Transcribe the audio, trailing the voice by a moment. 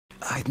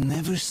I'd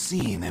never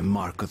seen a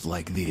market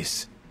like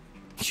this.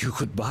 You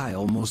could buy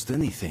almost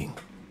anything.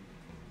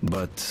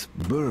 But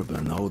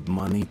Bourbon owed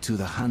money to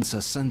the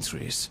Hansa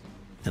sentries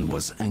and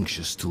was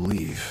anxious to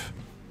leave.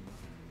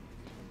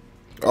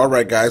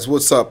 Alright guys,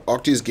 what's up?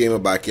 Octis Gamer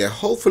back here.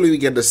 Hopefully we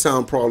get the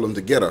sound problem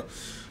together.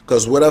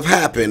 Because what have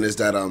happened is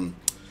that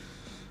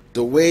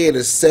the way it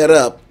is set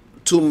up,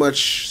 too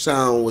much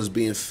sound was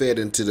being fed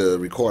into the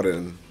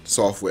recording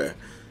software.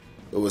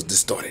 It was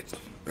distorted.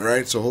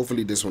 Alright, so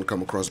hopefully this one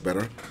come across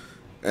better.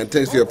 And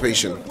thanks for your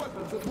patience.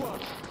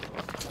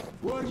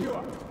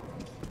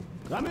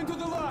 Come into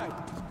the light.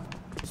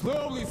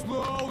 Slowly,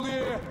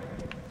 slowly.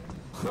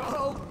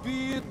 I'll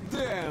be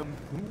damned.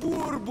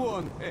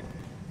 Bourbon.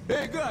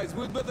 Hey guys,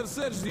 we'd better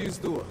search these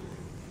two.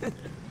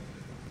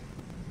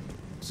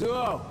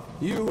 So,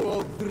 you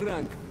all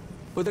drunk.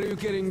 What are you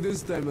carrying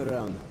this time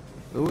around?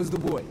 Who's the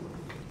boy?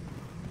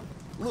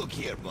 Look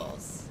here,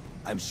 boss.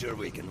 I'm sure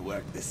we can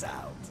work this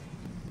out.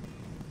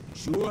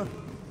 Sure?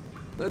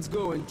 Let's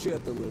go and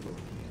chat a little.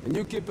 And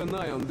you keep an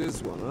eye on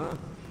this one, huh?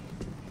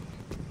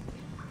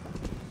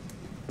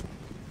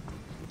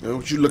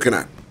 What you looking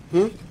at?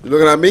 You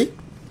looking at me?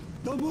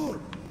 No more.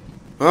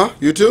 Huh?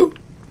 You too?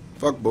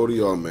 Fuck both of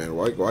y'all, man.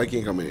 Why can't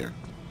you come in here?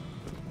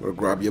 I'm gonna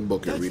grab your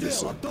book and read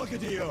this. I'm talking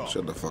to you.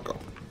 Shut the fuck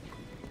up.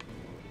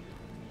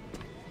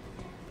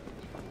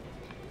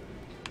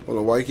 Hold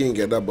on, why you can't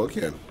get that book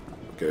yet?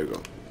 Okay, there you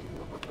go.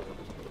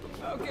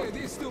 Okay,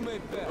 these two may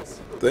pass.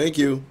 Thank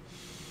you.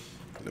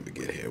 Let me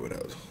get here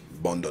without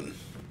Bondon.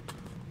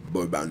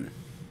 Bourbon.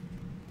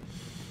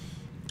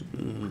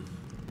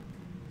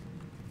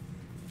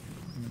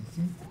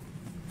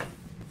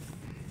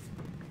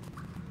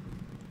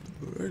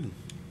 Alright.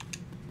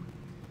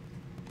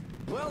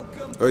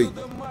 Welcome Hey. to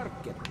the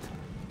market.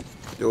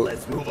 Yo,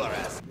 Let's move our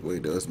ass.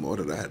 wait, there's more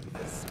to that.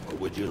 Or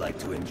would you like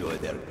to enjoy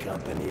their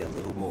company a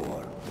little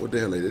more? What the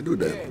hell did they do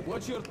that? Hey,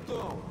 what's your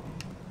tone?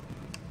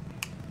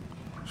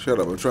 Shut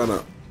up, I'm trying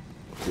to...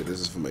 Okay, this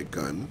is for my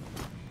gun.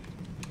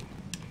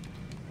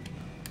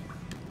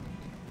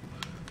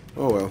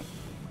 Oh well.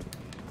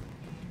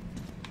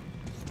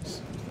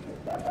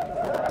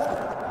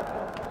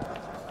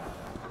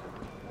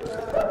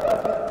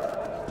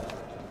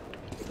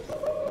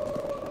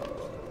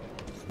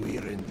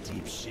 We're in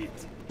deep shit.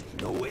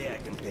 No way I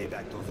can pay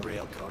back those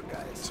railcar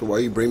guys. So why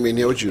you bring me in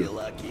here with Be you?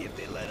 lucky if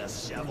they let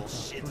us shovel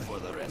shit for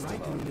the rest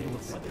of our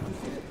days.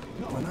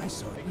 When I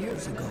saw it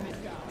years ago,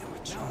 there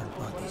were charred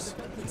bodies.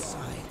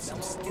 Inside,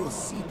 some still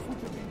seething.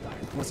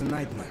 It was a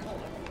nightmare.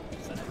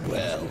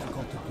 Well,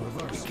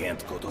 we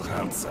can't go to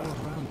Hansa.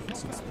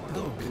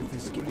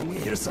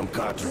 Here's some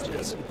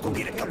cartridges. Go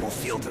get a couple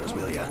filters,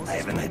 will ya? I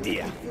have an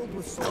idea.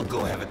 I'll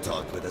go have a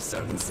talk with a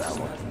certain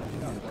someone.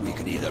 We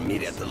could either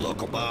meet at the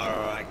local bar,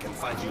 or I can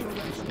find you.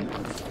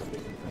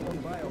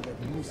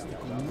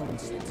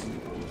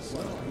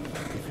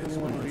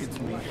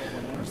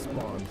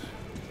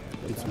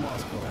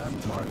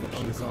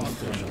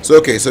 So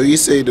okay, so you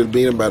say they're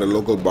meeting by the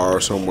local bar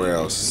or somewhere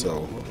else,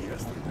 so...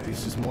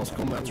 This is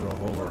Moscow Metro,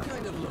 over.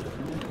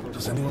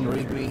 Does anyone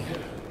read me?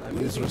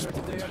 Please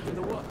respond.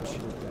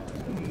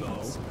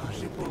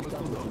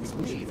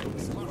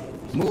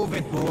 Move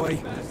it, boy.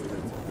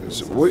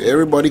 What,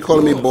 everybody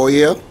calling me boy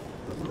here?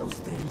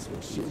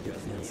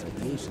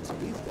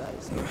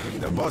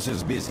 The boss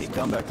is busy.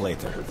 Come back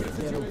later.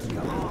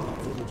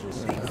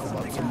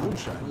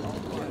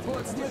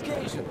 What's the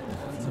occasion?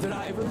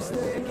 Driver's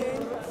Day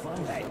again?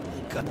 Hey,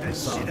 cut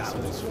this shit out.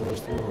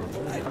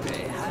 I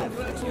pay half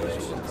the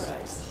usual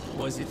price.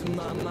 Was it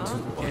Nana?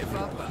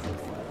 Papa?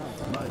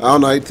 I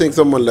don't know, I think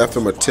someone left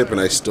him a tip and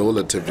I stole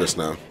the tip just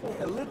now.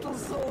 A little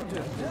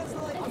soldier, just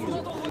like you.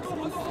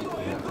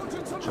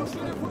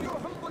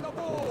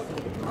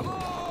 Come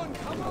on,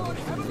 come on,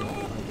 come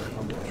on.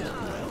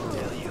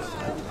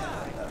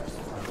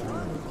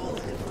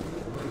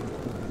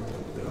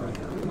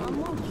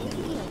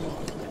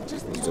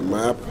 It's the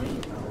map.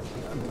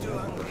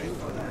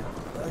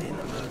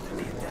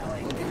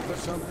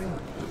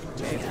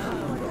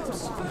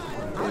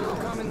 It'll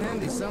come in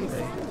handy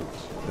someday.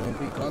 Don't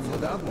be caught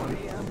without one.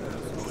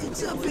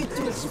 It's a bit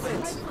too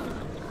expensive.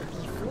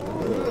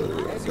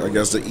 I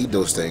guess they eat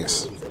those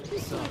things.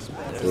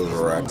 Those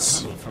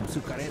rats. From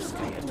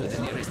Sukharevskaya to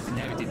the nearest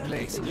inhabited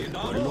place, where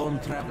lone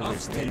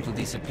travelers tend to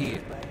disappear.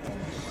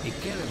 A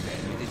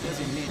caravan with a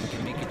dozen men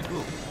can make it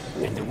through.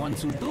 And the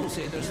ones who do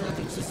say there's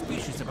nothing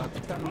suspicious about the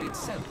tunnel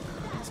itself.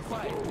 It's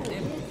quiet and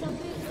empty.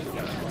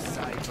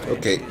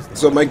 Okay,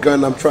 so my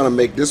gun, I'm trying to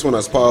make this one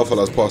as powerful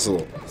as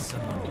possible.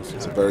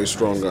 It's a very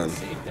strong gun.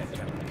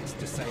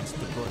 Decides to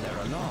go there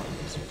alone.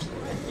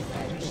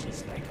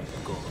 She's like a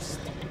ghost.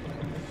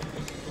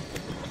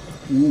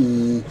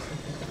 Ooh.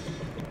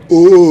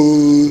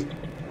 Ooh.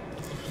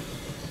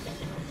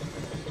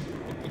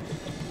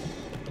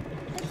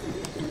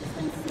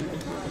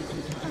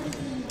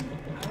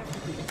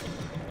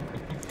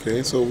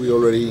 Okay, so we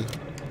already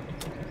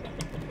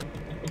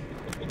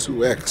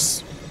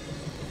 2x.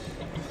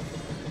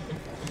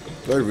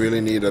 Do I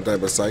really need that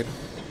type of sight?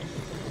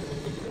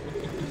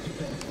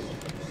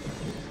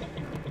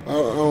 I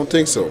don't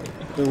think so.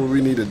 Then what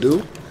we need to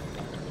do?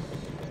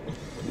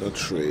 No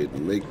trade.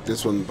 Make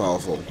this one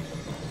powerful.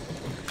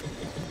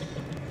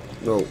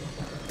 No.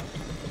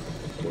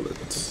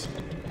 Bullets.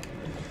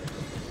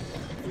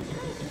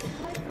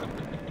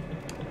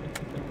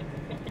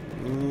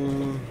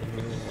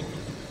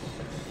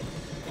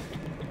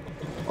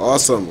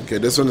 Awesome. Okay,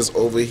 this one is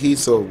overheat,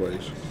 so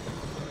right.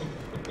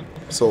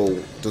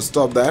 So to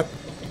stop that,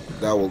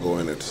 that will go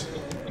in it.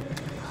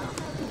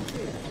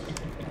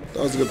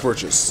 That was a good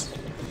purchase.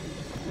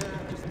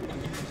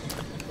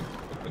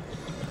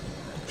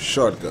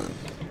 Shotgun.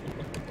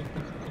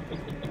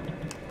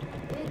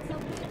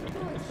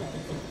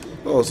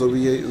 Oh, so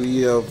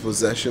we have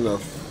possession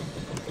of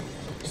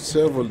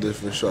several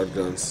different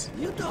shotguns.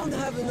 You don't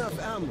have enough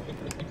ammo.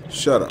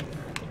 Shut up.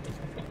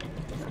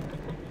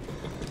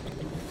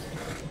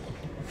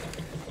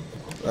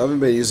 I haven't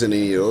been using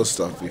any of those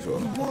stuff before.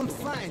 You won't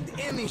find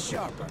any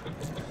sharper.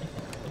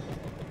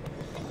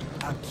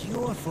 A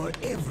cure for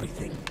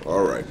everything.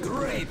 Alright.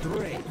 Great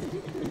rate.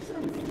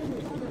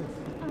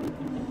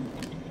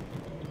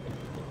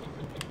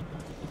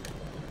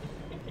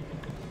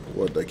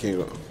 What, that can't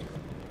go.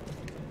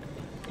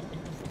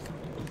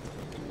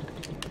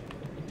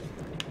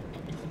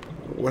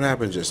 What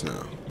happened just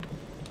now?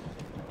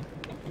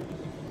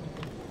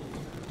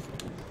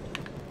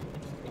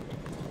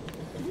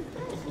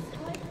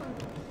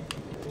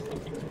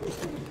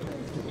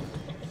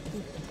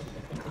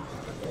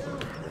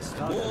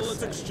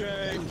 Bullets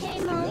exchange.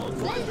 Outlaw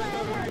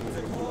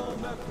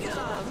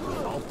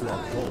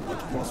Paul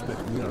at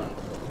Prospect Mirror.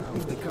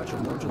 If they catch a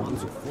merchant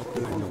who's a foot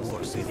in the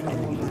war city,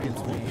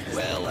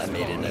 Well, I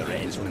made an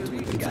arrangement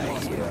with the guy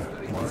here.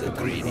 He's a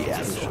greedy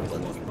asshole, but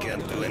we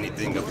can't do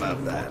anything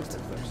about that.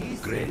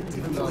 Great.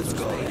 Let's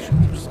go.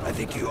 I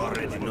think you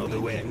already know the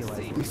way.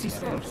 this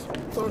is Earth,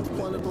 third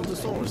planet of the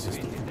solar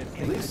system.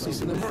 This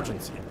is an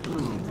emergency.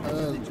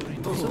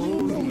 Does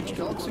anyone know which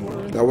galaxy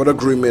we're in? Now, what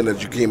agreement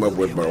that you came up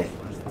with, bro?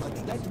 But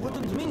that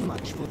wouldn't mean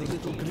much for the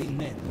little green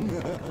men.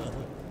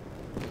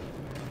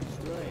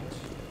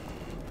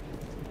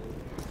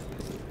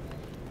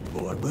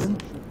 Bourbon?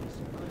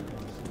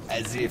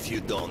 As if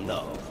you don't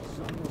know.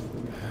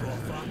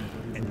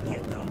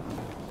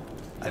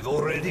 I've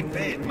already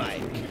paid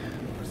Mike.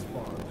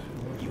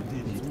 You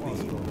didn't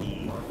pay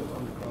me.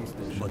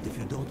 But if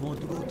you don't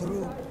want to go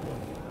through...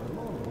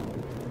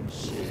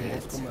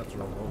 Shit.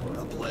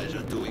 A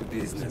pleasure doing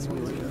business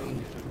with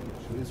you.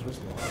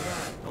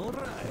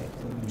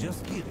 Alright.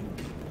 Just kidding.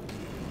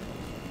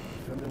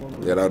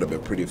 Yeah, that would have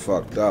been pretty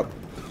fucked up.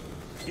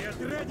 Get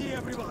ready,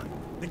 everyone.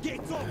 The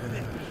gate's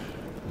opening.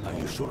 Are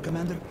you sure,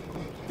 Commander?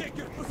 Take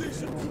your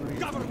position.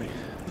 Cover me.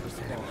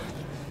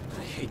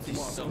 I hate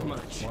this so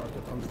much.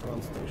 Market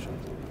underground station.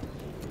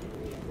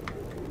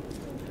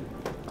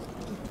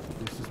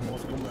 This is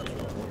Moscow Metro,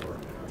 over.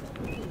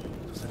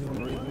 Does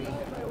anyone read me?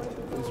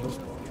 Please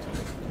respond.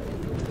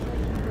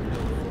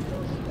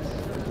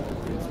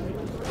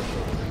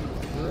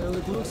 Well,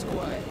 it looks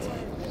quiet.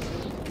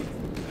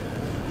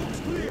 Looks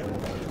clear.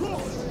 Go.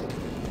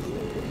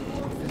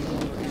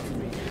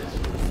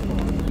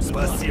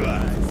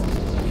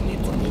 Spasiba. We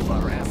need to move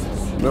our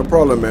asses. No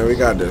problem, man. We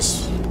got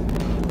this.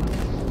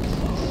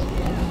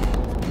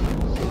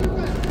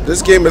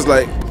 This game is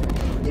like...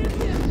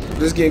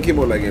 This game came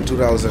out like in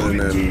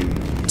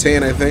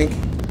 2010, I think.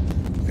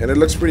 And it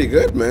looks pretty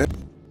good, man.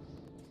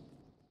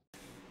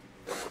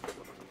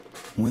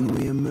 When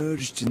we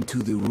emerged into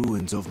the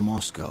ruins of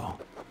Moscow,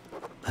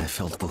 I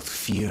felt both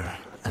fear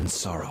and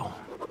sorrow.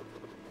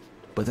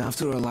 But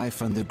after a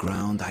life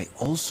underground, I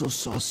also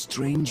saw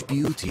strange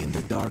beauty in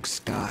the dark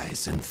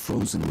skies and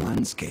frozen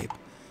landscape.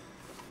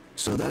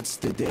 So that's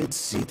the dead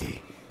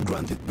city,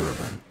 grunted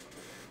Bourbon.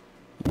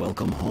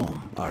 Welcome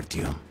home,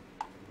 Artyom.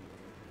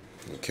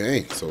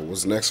 Okay, so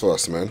what's next for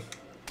us, man?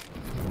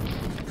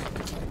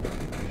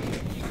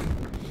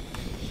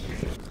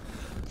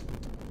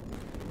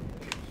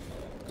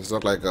 This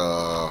look like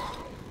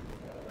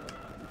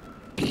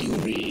Be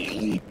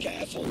really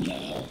careful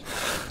now.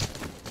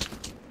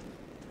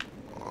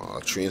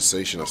 a train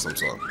station of some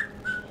sort.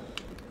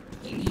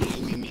 And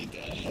here we make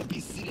a happy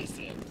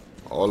citizen.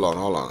 Hold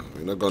on.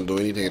 We're not gonna do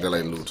anything that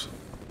like loot.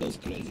 Those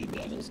crazy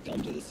devils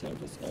come to the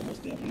surface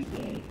almost every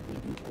day,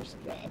 looking for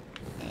scrap,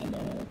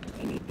 ammo,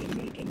 anything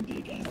they can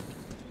dig out.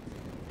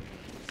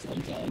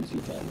 Sometimes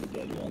you find the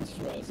dead ones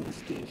frozen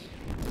stiff,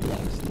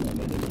 like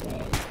slumming in the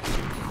ground.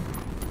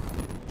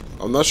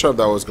 I'm not sure if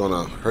that was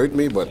gonna hurt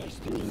me, but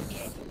Steering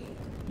carefully.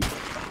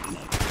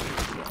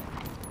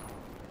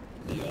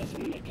 They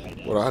often make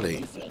hideouts what are for they?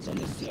 themselves on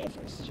the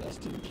surface,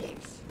 just in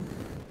case.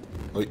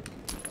 Wait,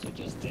 So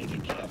just take a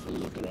careful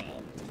look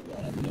around.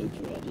 You'll have no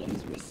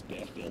problems with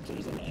spare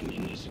filters and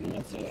ammunition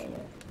whatsoever.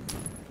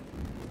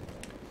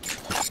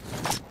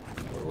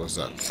 what's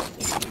that?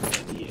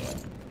 Here,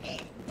 a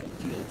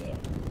filter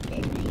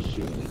that will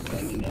surely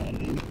come in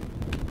handy.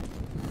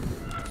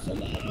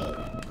 Some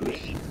ammo.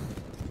 Great.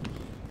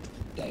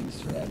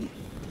 Thanks, friend.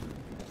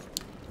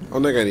 I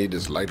don't think I need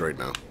this light right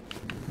now.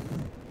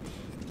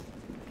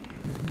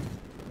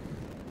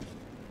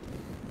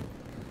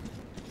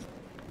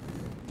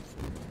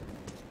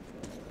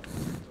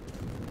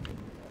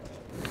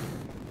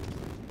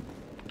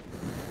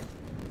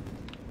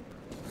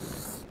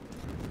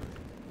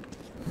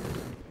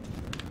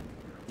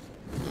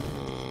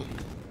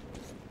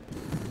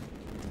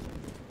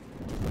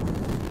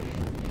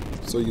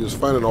 So you was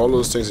finding all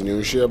those things in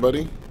your share,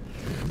 buddy?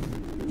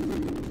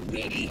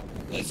 Ready?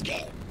 Let's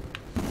go.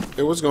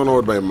 Hey, what's going on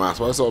with my mask?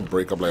 Why does it all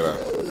break up like that?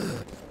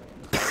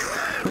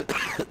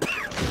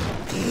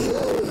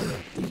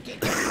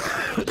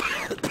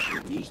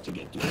 Used to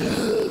get to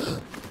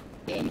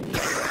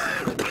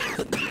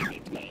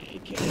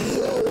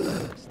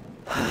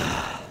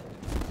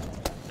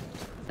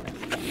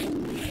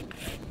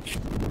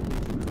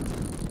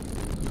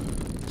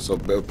So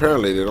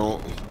apparently they don't.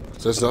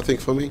 There's nothing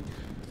for me.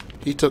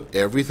 He took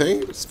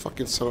everything. This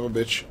fucking son of a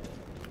bitch.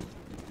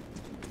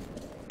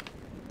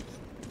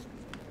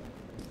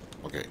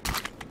 Okay.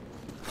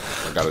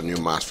 I got a new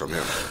mask from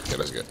him. Okay,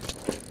 that's good.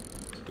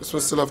 This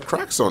one still have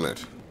cracks on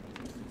it.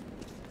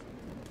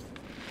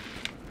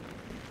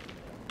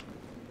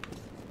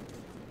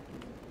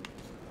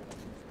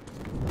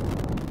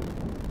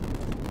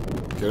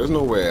 Okay, there's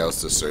nowhere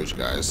else to search,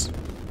 guys.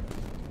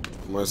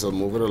 Might as well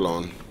move it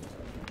along.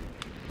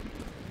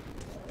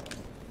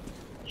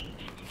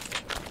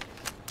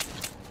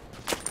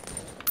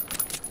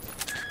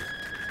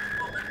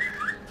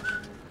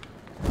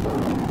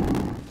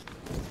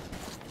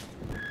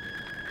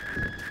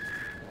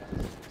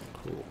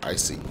 Cool, I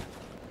see.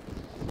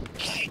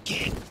 Hi,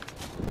 kid.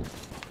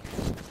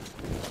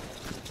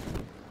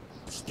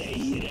 Stay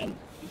hidden.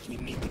 If we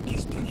meet the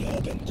beast in the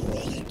open,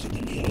 crawl into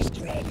the nearest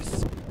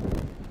crevice.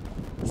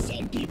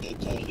 Some people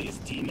call these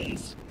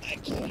demons. I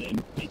call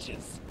them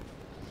bitches.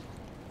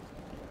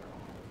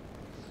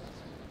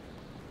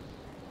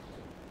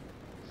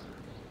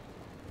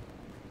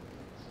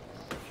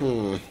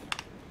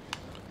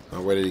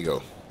 Now where did he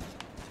go?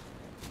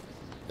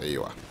 There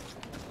you are.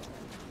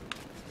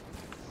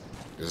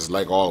 This is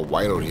like all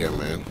white out here,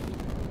 man.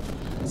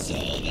 So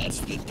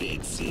that's the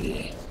big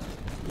city.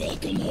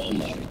 Welcome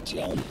home,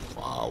 Artyom.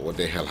 Wow, what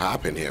the hell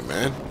happened here,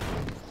 man?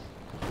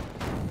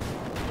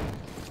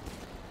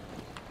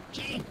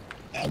 Jump!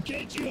 I'll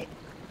get you.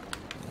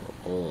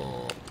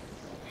 Oh.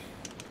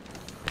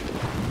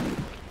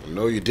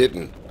 No, you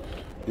didn't.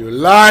 You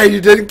lied.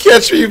 You didn't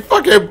catch me, you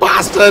fucking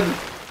bastard.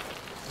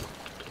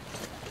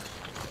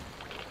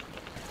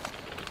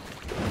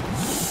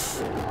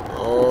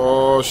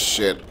 Oh,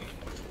 shit.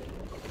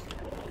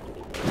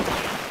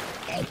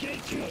 I'll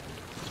get you.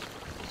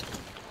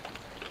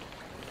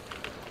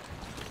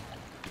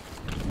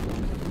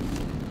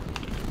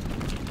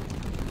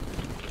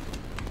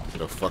 What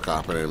the fuck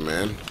happening,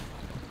 man?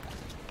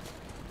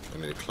 I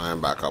need to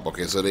climb back up.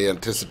 Okay, so they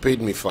anticipate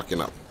me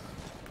fucking up.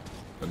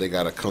 But they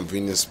got a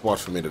convenient spot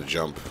for me to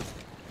jump.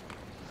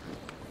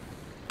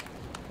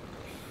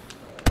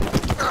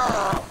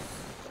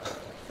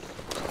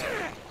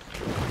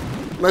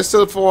 Am I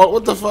still forward?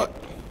 What the fuck?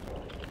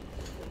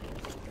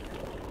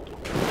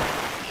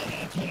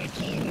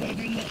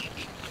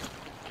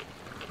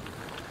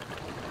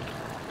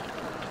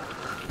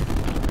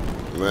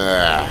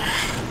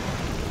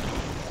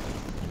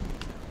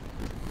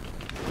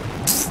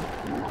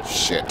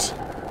 Shit.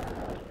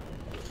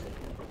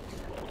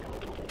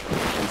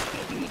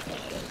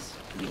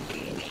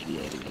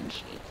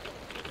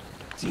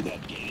 See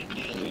that gated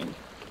building?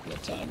 Your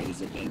target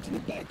is a vent in the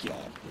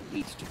backyard that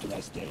leads to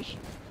the station.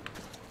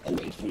 I'll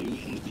wait for you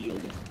in the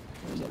building.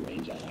 There's a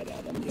ranger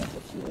hideout on the upper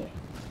floor.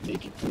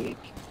 Make it quick.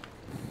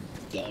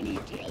 Don't you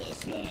tell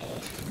us now.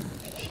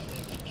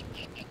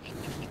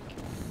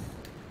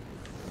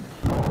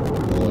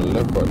 Oh,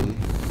 left button.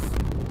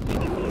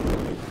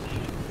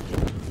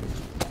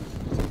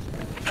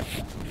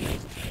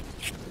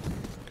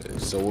 Okay,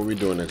 so what are we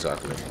doing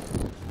exactly?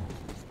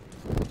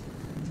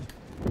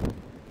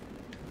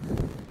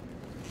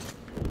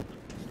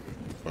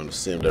 From the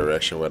same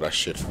direction where that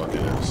shit fucking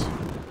is.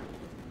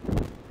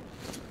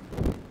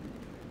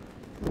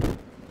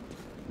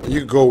 You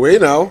can go away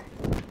now.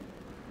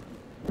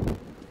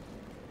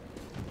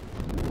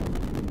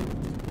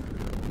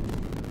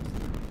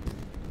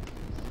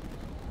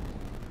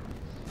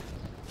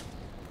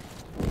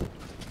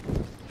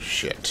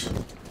 Shit.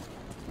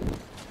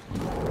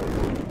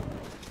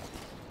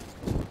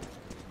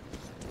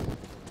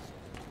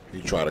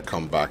 You try to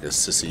come back as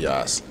sissy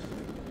ass.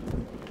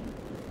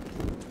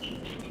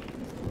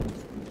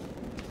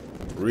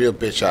 Real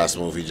bitch ass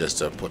movie just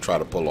to try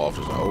to pull off.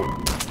 Just,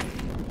 oh.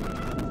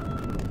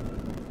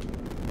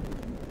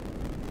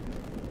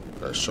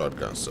 Got a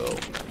shotgun, so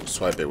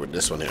swipe it with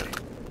this one here.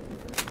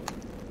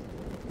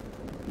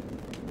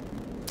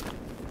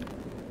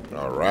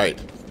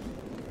 Alright.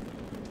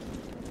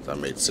 That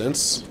made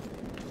sense.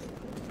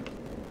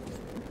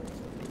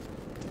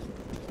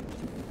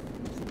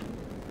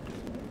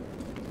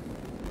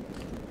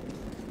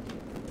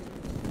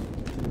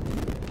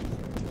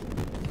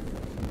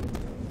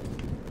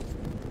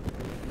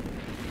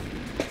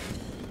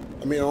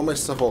 I mean, all my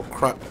stuff all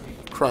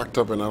cracked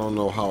up, and I don't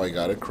know how I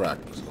got it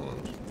cracked. So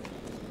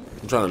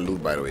I'm trying to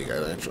loot, by the way,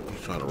 guys. I'm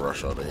trying to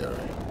rush out of here.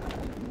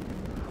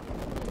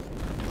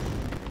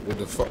 What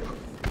the fuck?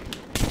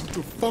 What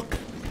the fuck?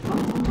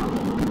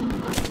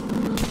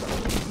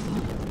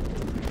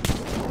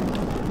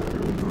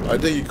 I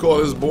think you call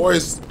his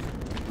boys.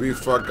 We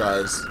fuck,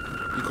 guys.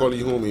 You call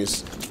you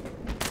homies.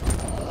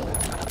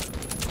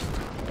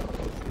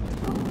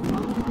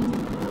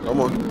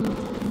 Come on.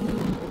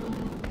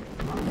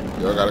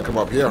 Y'all gotta come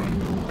up here.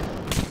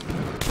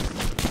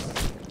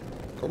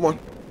 Come on.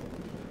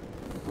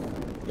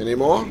 Any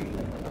more?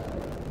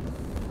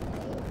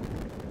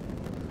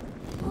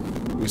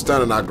 We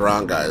standing our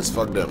ground, guys.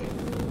 Fuck them.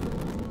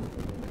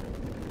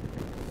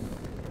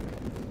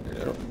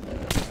 Yep.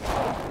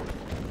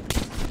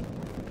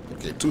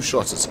 Okay, 2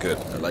 shots is good.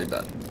 I like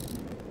that.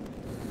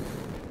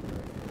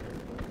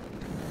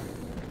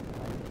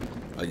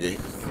 Okay.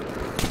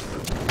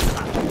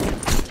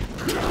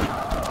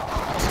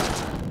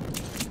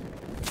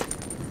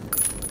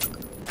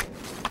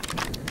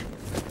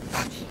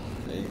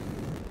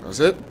 That's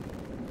it.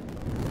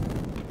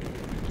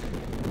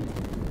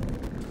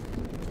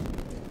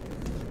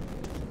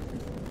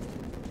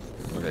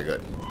 Okay,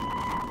 good.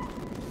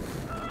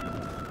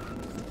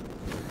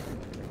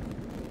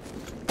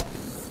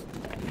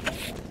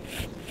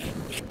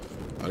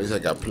 At least I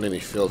got plenty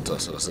filter,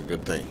 so that's a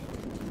good thing.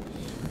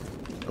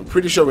 I'm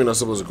pretty sure we're not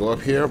supposed to go up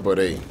here, but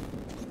hey,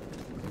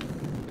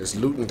 it's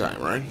looting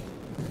time, right?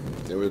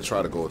 Then we'll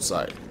try to go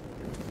outside.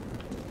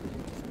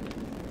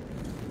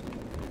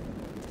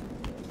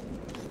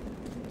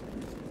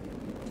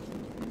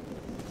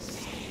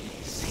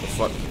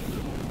 What?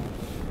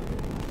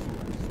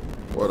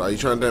 What, are you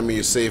trying to tell me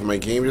you saved my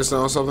game just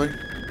now or something?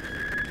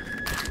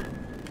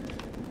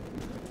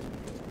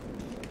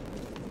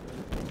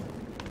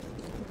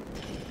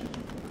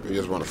 You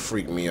just want to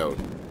freak me out.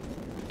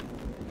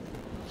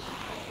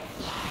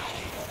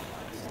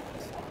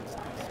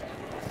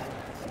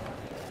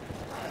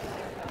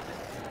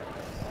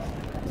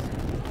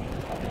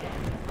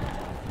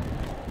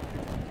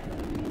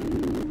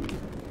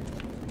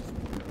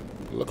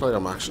 Look like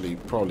I'm actually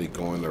probably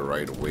going the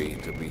right way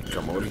to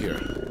come out here.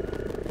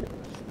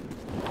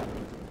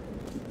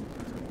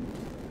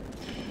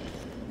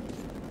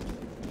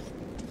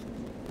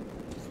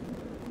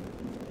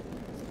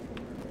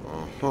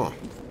 Uh-huh.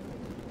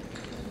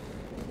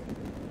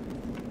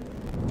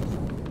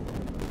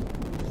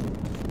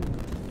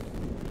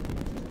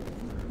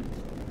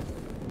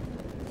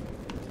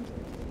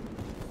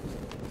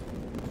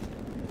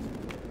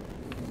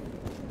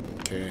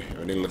 Okay,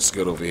 everything looks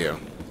good over here.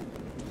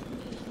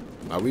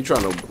 Now we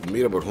trying to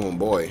meet up with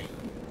homeboy.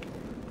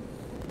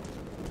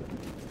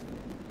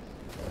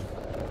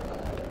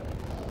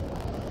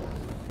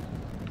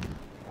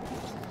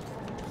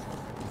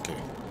 Okay.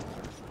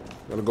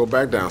 Gotta go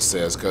back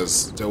downstairs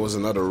because there was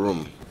another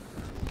room.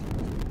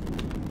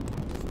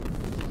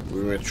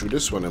 We went through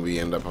this one and we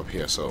end up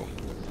here, so.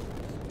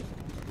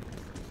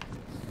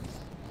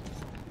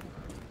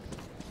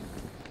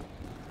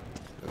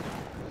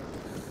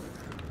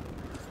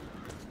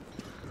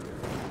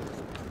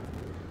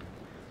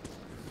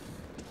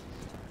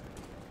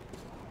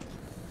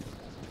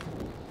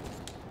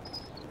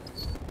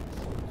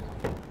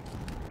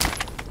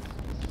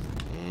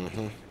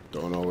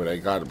 Don't know what I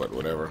got, but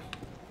whatever.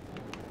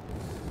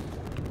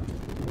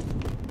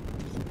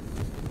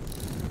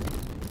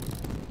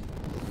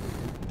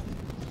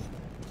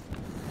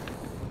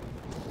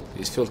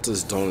 These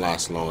filters don't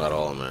last long at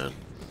all, man.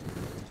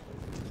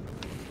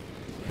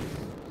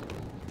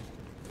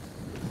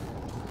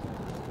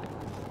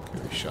 Okay,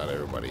 we shot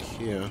everybody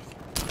here.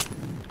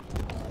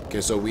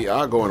 Okay, so we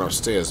are going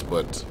upstairs,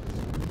 but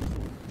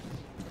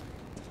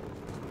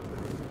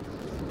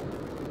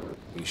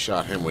we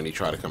shot him when he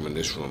tried to come in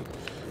this room.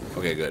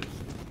 Okay, good.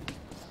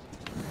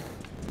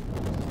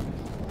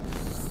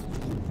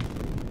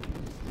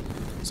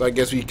 So I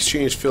guess we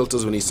exchanged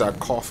filters when he started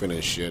coughing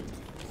and shit.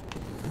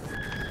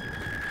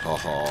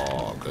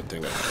 Oh, good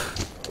thing.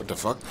 What the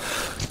fuck?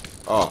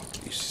 Oh,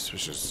 he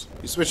switches.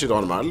 He switched it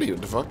automatically.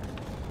 What the fuck?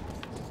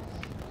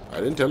 I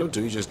didn't tell him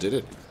to. He just did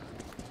it.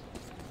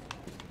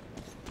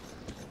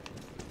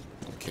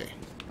 Okay.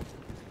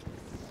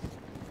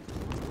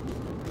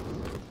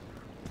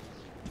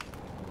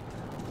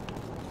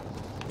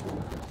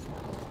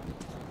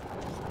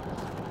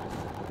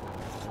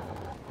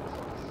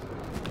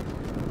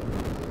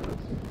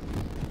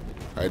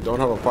 I don't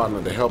have a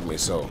partner to help me,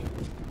 so.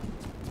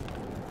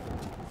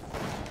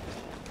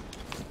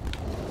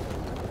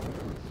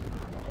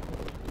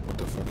 What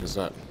the fuck is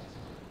that?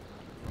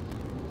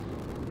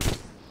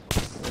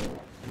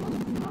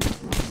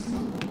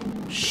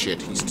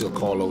 Shit, he's still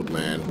call out,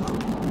 man.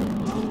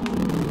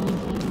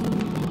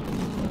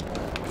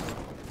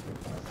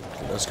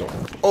 Okay, let's go.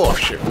 Oh,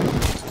 shit.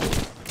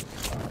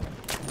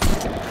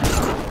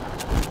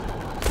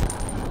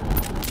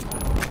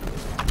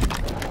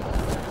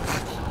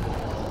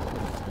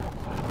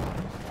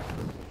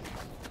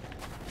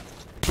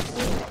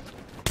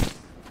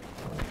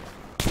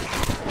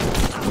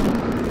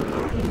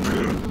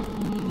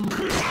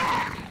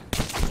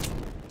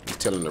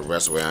 Telling the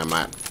rest where I'm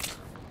at.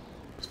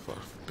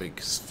 Big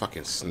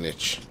fucking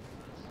snitch.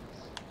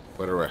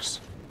 Where the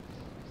rest?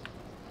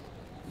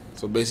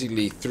 So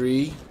basically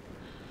 3.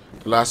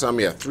 The last time,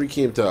 yeah, 3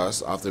 came to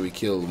us after we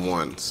killed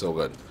 1. So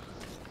good.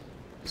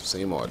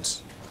 Same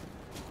odds.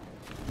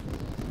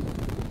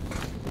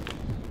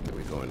 Then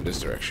we go in this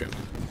direction.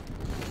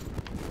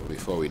 But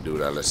before we do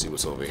that, let's see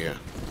what's over here.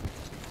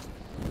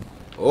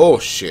 Oh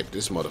shit,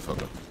 this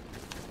motherfucker.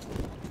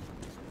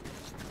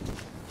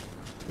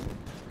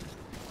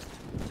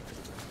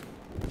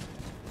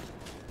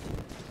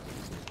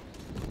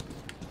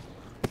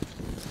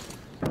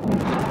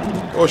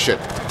 Oh shit.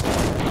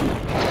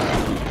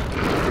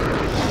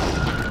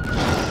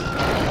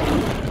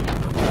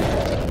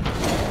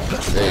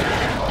 Hey.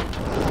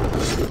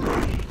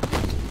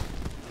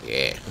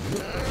 Yeah.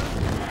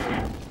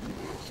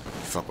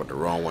 Fuck with the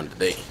wrong one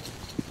today.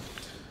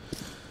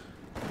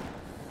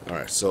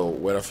 Alright, so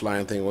where the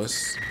flying thing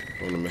was,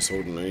 I don't want to mess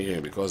with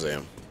anything because I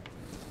am.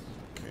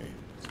 Okay,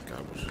 it's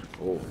garbage.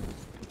 Oh.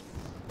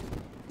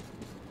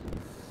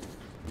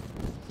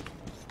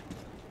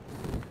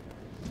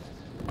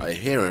 I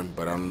hear him,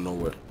 but I don't know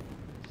where.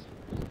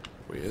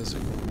 Where is he?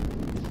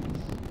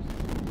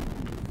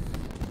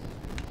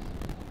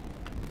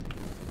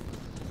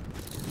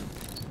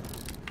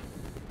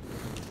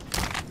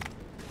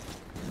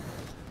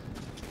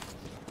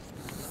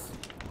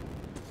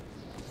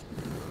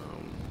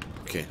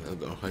 Okay,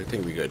 I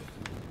think we good.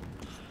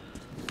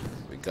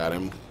 We got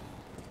him.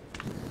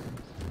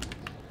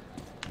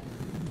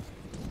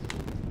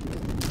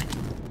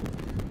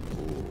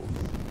 Ooh,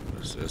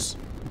 what's this?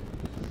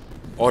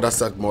 Oh, that's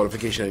that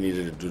modification I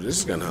needed to do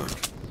this gun, huh?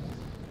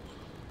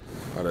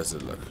 How does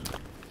it look?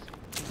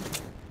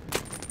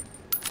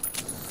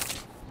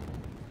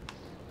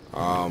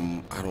 I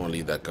don't want to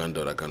leave that gun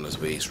though. That gun is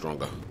way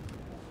stronger.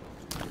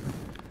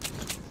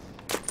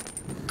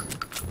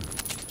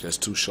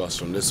 Just 2 shots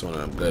from this one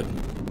and I'm good.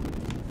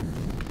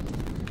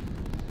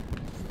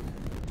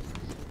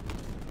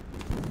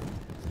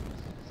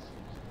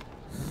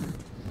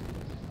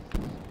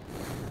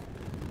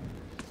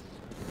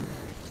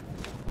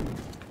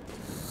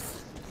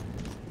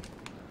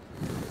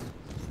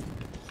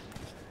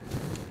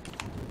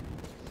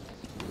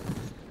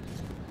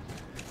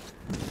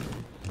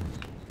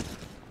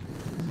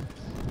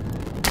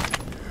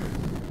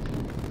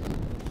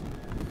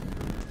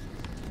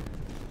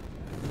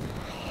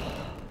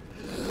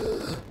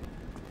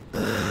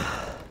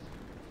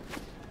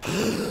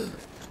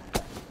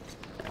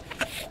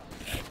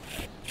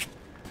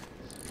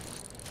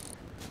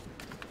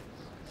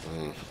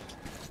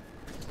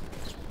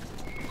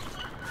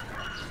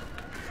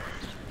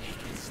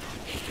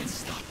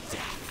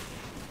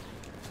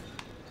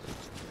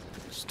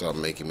 Stop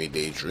making me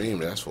daydream,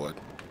 that's what.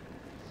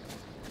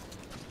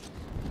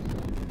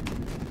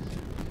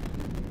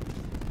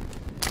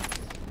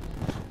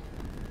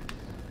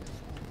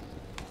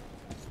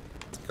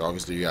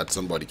 Obviously you had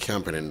somebody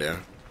camping in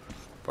there,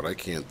 but I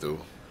can't do.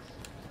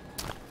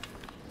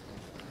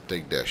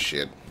 Take that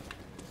shit.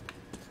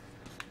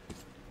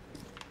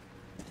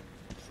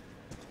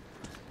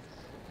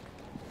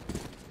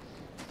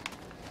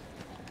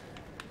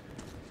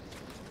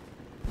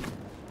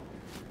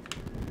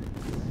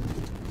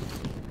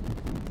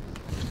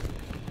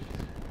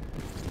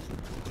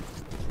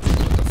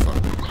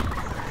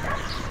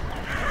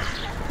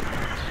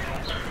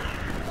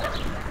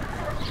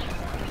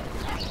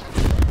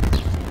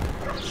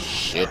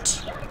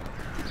 Shit.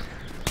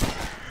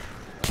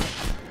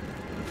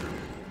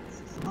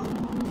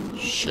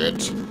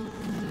 Shit.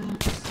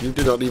 You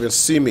did not even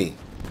see me.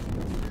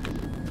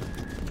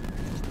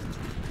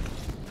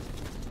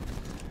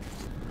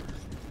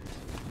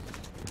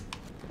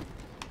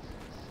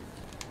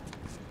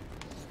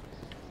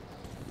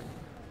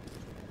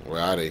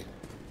 Where are they?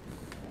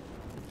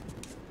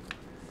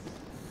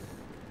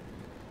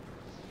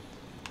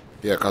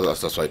 Yeah,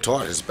 because that's what I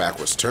thought. His back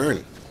was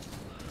turned.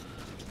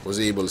 Was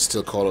he able to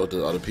still call out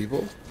to other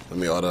people? I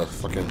mean, other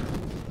fucking...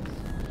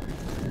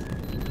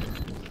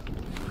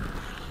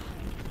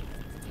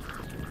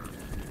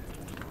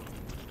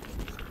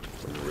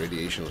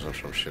 radiation or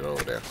some shit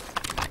over there.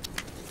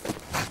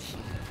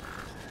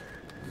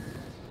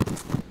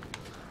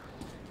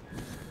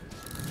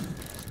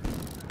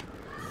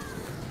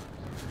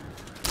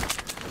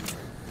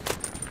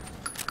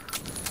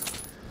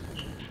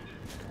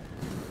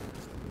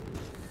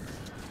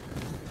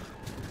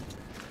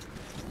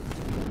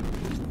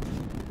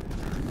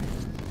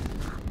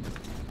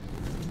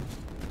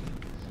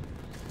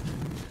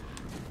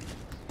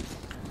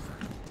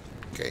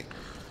 Okay,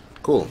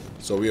 cool.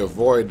 So we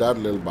avoid that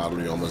little battle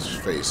we almost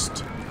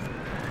faced.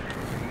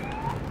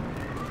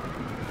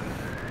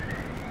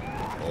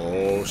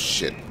 Oh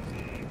shit.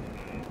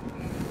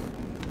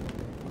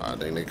 I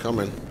think they're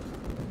coming.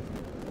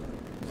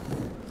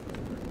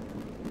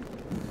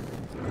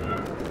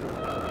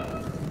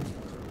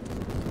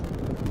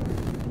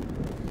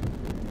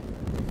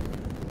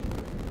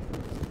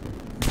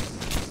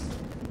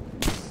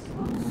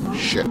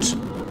 Shit.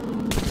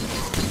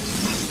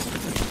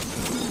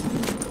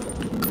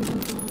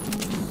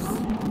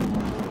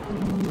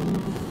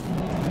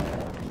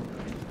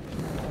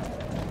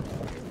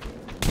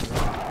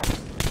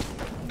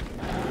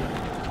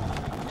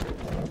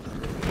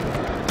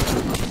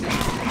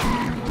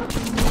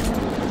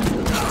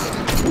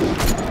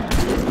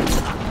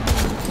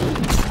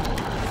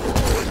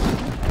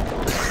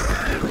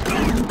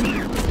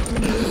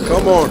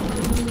 Come on.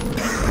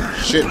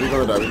 Shit, we're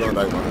gonna die, man.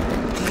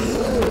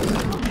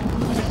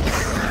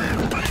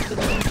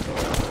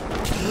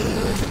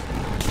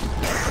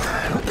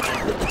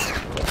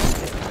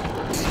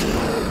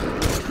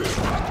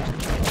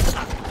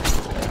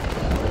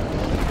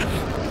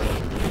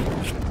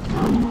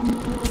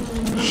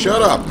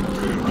 up?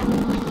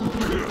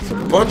 It's a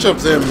bunch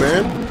of them,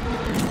 man.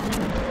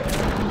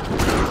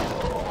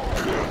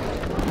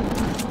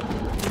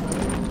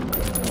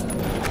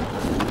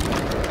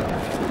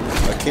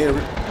 I can't.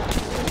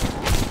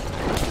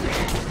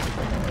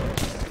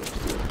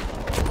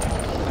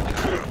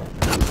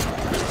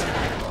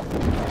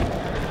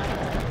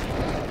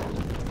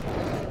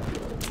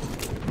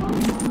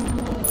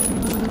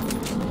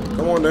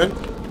 Come on, then.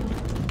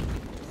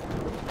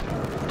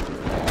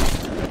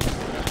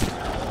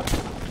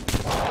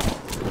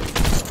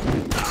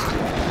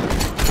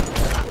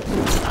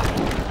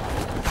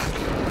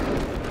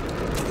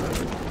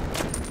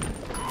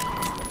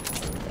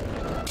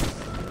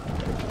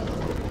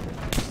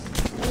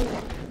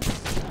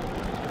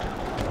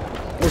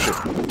 Push it.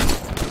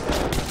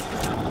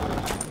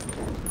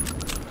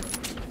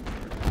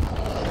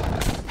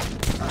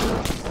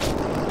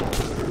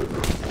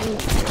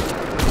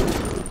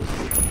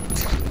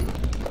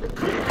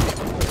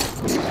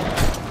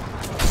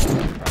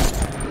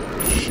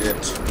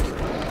 Shit.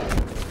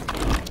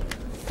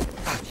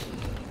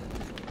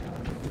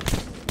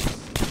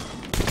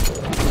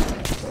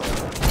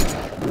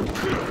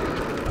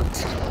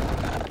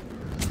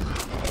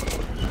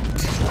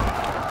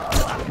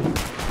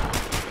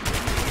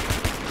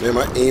 Man,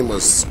 my aim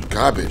was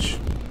garbage.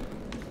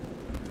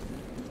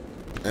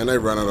 And I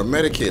ran out of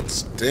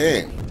medikits.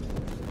 Dang.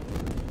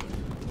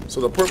 So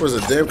the purpose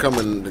of them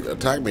coming to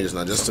attack me is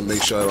not just to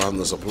make sure I don't have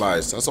no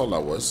supplies. That's all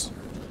that was.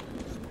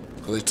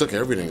 Because they took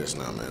everything just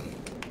now, man.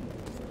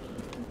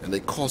 And they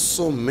caused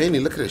so many.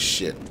 Look at this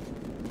shit.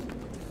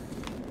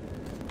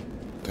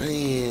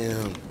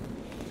 Damn.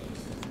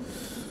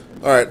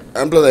 Alright,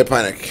 I'm Blood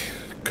Panic.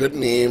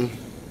 Couldn't aim.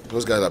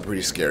 Those guys are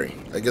pretty scary.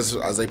 I guess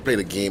as I play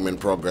the game in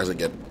progress, I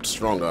get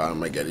stronger. I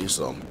might get used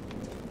to them.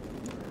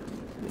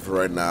 For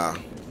right now,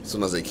 as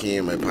soon as they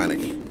came, I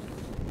panic.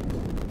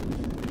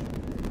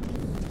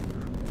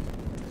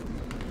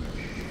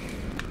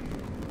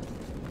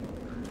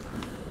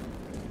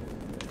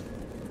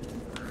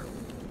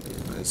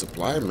 Nice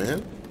supply,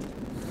 man.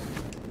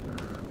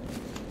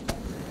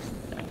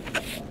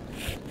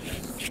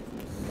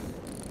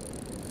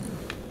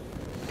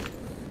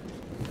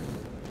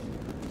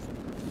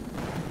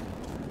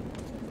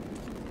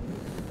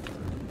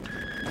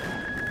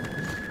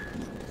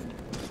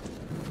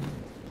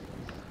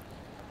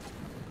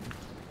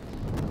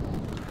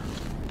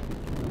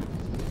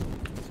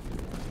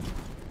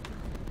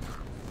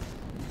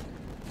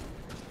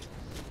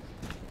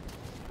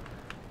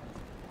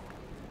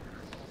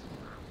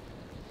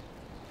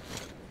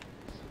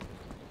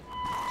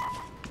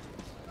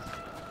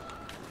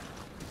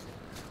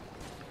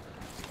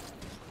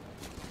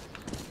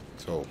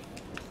 So,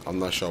 I'm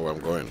not sure where I'm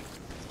going.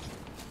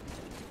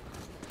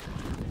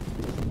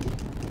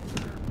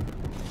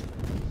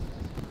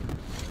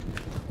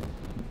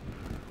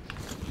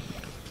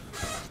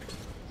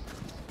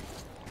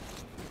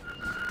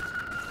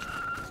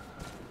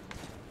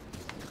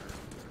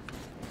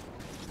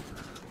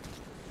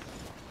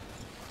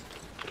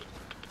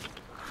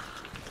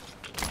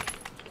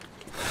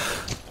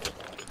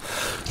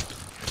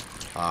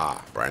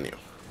 Ah, brand new.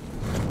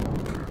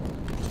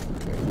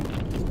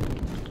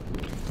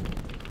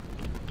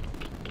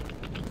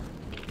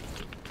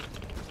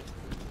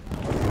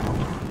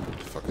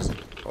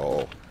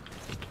 Oh.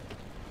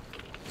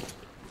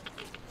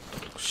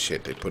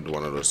 Shit, they put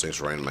one of those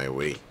things right in my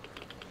way.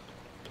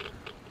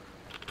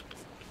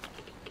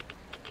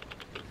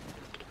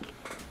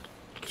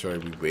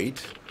 Should we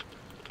wait?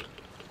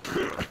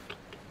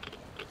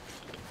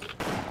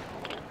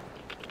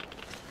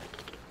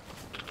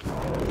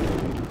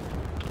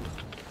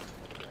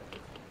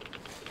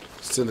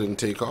 Still didn't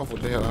take off.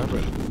 What the hell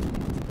happened?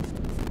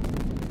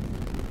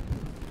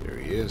 There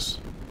he is.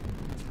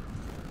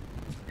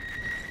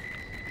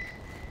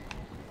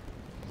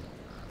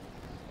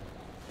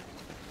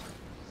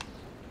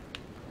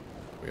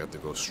 We have to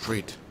go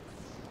straight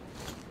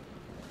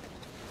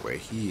where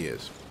he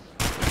is.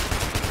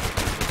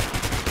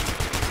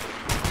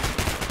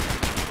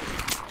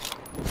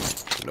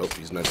 Nope,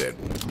 he's not dead.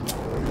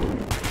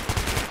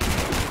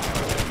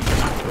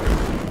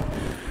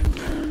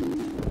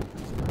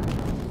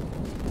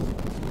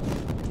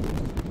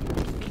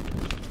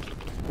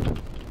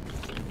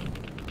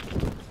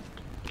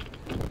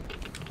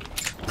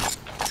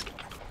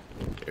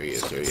 There he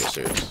is, there he is,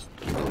 there he is.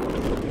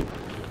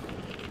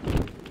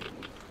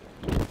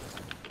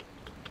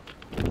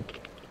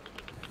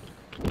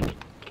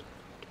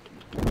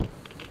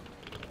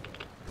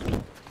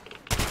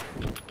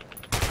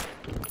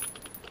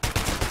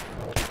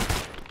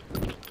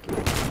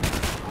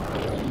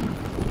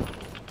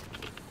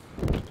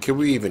 Can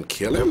we even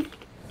kill him?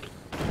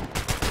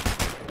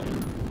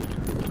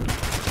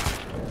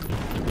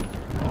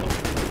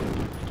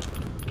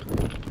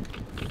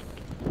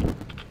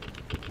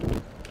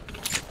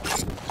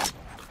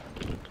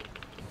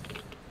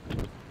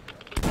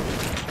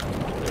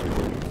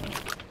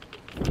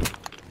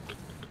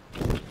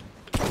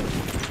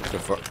 The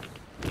fuck?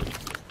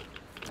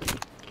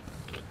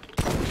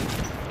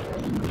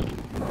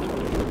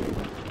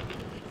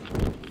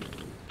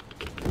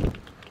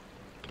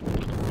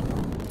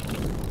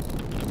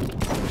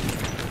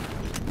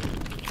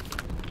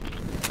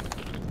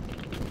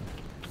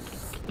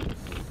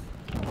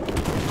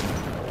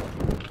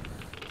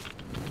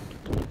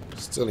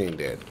 Still ain't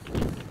dead.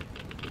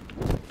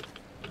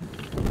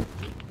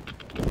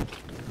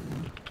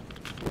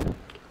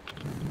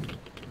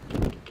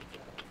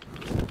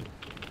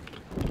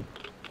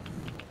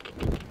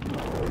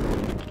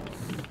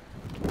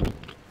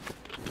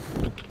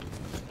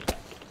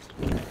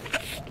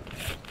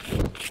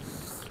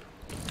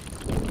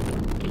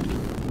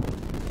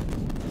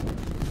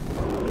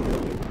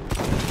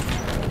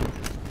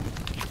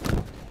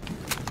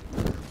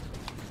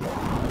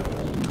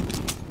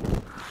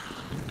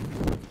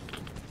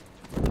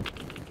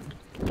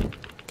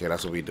 Okay,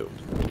 that's what we do.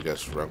 We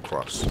just run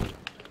across.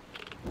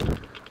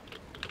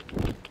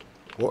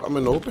 Well, I'm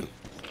in the open.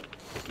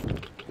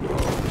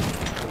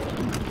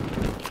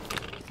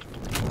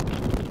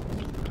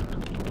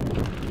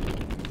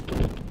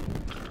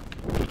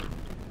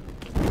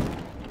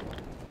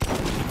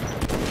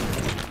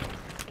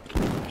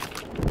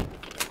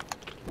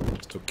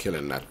 Still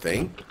killing that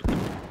thing.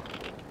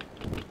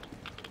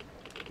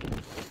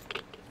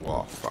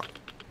 Oh, fuck.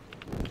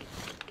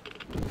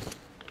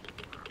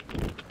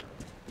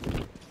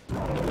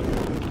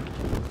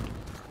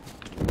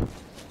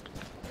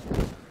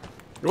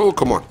 Oh,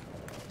 come on.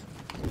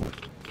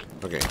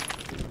 Okay.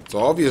 So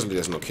obviously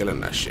there's no killing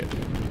that shit.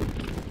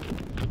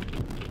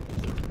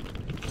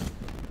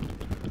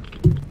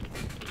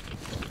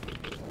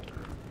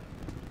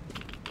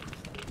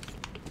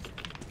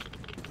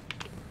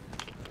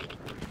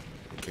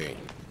 Okay.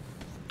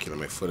 Killing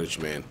my footage,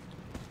 man.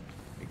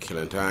 You're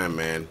killing time,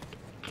 man.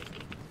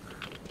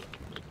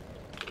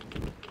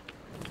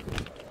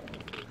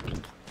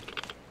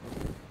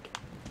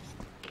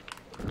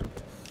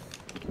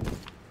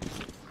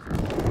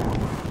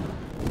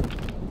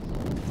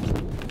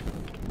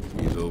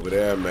 Over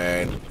there,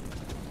 man.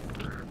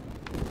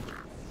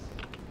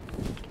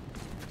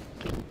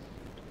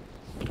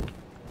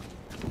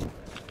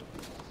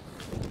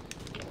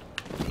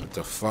 What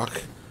the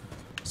fuck?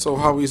 So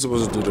how are we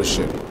supposed to do this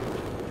shit?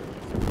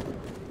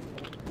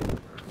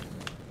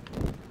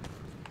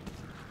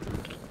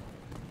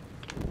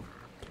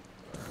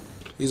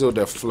 He's over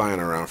there flying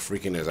around,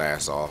 freaking his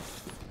ass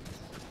off.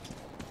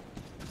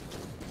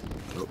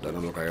 Nope, that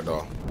don't look like a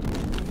doll.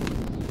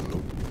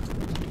 Nope.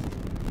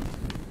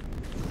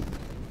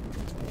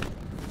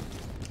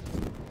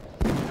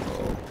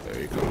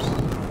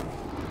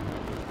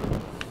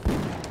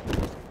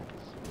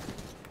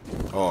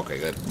 Oh, okay,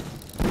 good.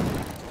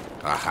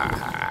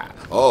 Aha.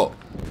 Oh,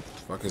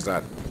 fuck is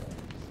that?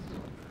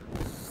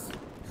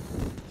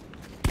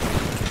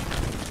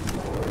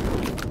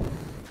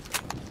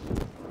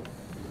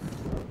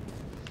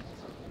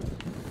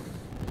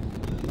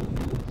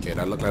 Okay,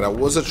 that looked like that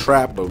was a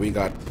trap, but we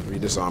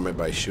disarmed it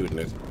by shooting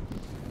it.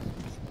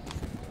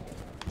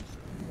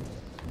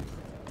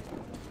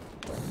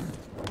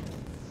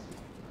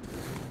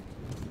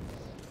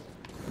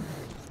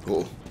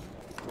 Oh.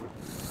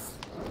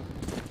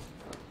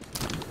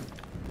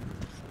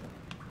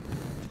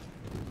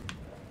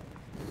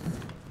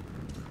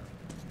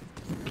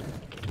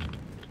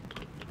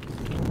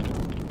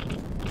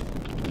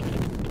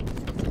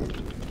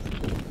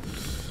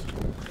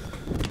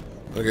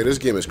 Okay, this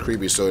game is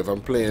creepy, so if I'm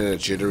playing a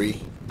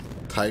jittery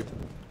type,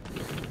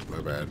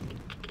 my bad.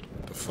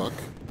 The fuck?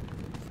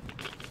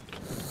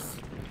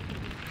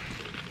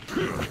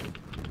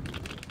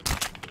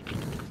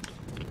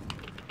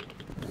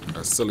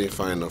 I still ain't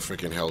find no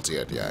freaking health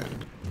yet, yeah.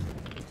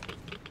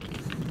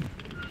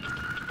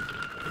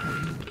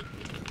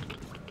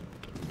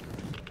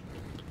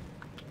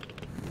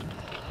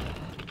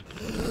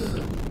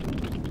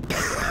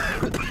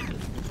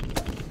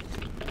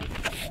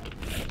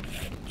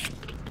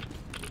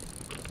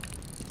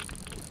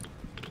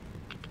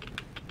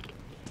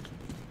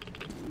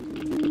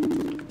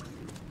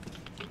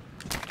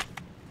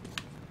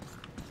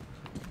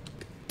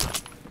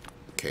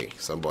 Okay,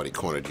 somebody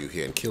cornered you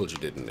here and killed you,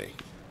 didn't they?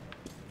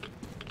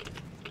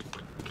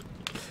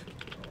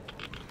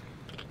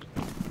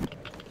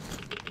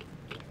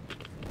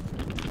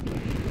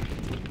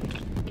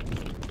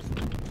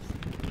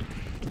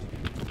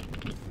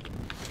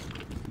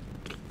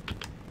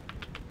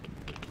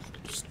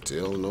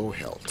 Still no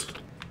health.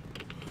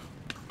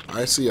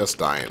 I see us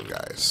dying,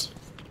 guys.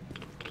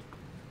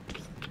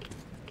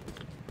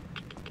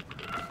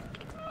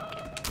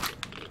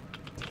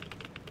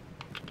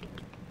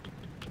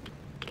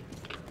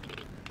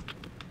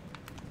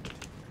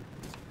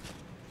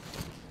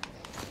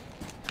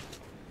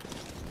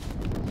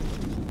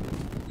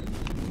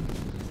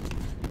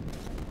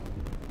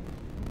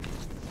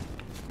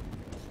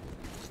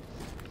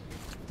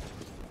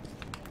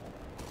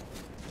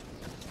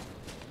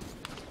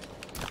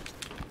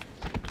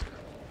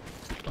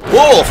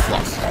 Oh,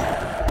 fuck.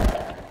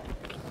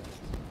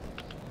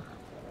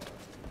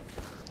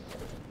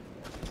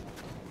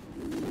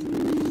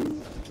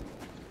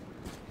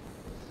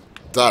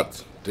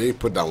 That, they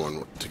put that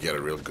one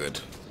together real good.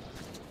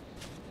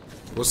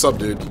 What's up,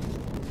 dude?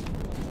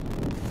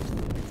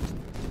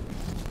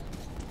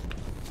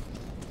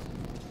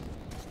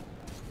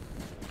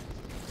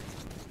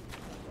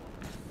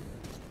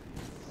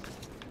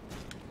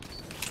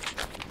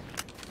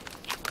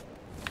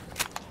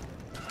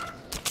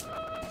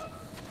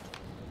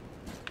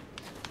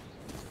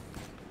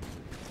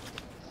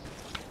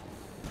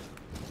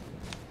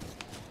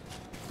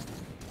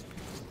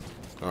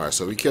 Alright,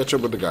 so we catch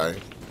up with the guy.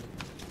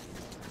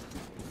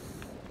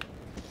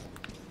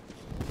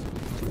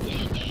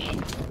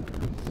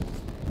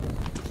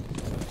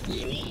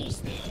 We're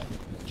almost there.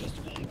 Just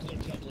one clear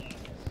cut left.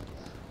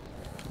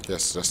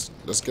 Yes,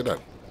 let's get that.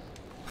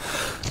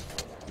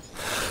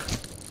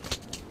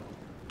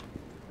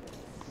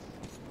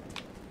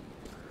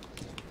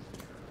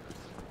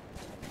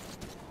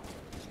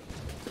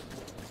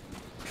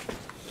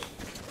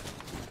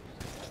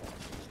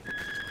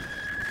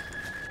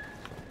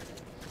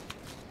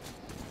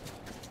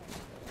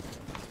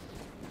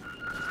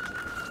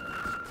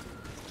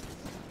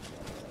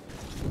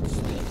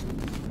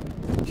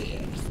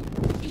 There's the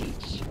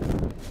beach.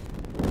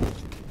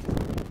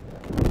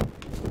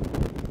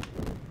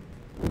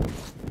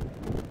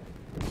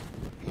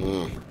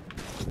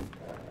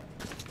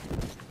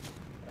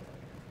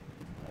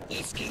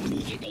 Let's get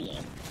moving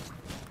along.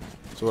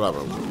 So what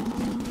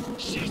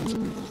happened? Shit!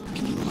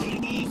 Can you hear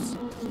this?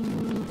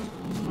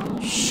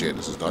 Shit,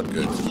 this is not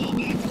good. Fall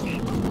back a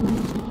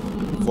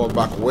bit. Fall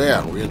back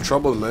where? We're in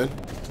trouble, man.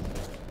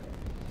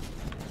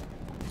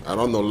 I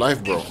don't know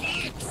life, bro.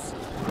 Max!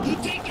 You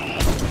take it!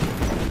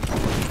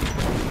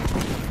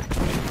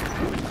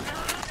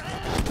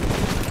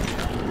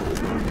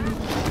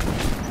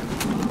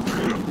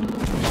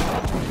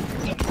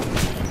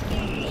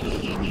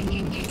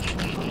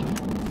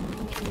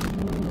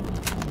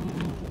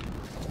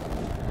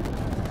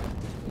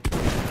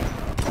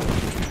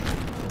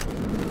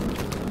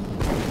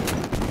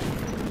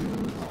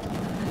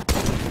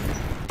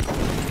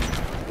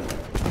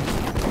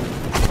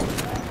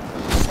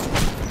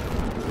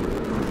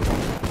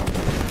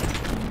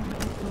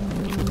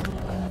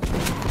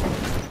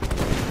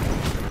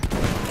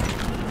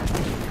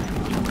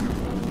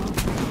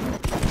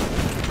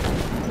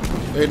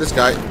 Hey, this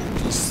guy,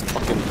 he's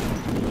fucking...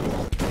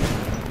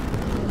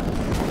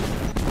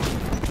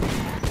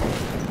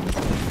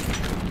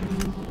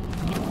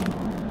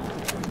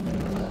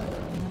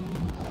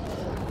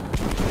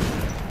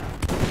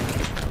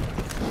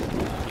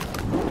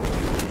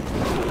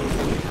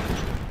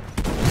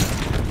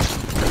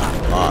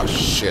 Ah,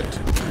 shit.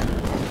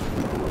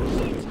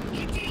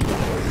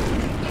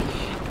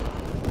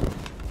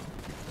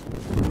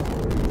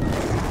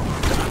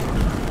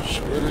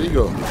 Where did he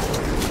go?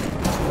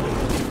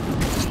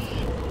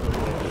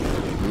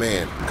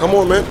 Man, come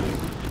on, man.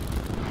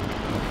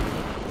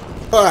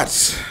 But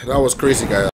that was crazy, guys.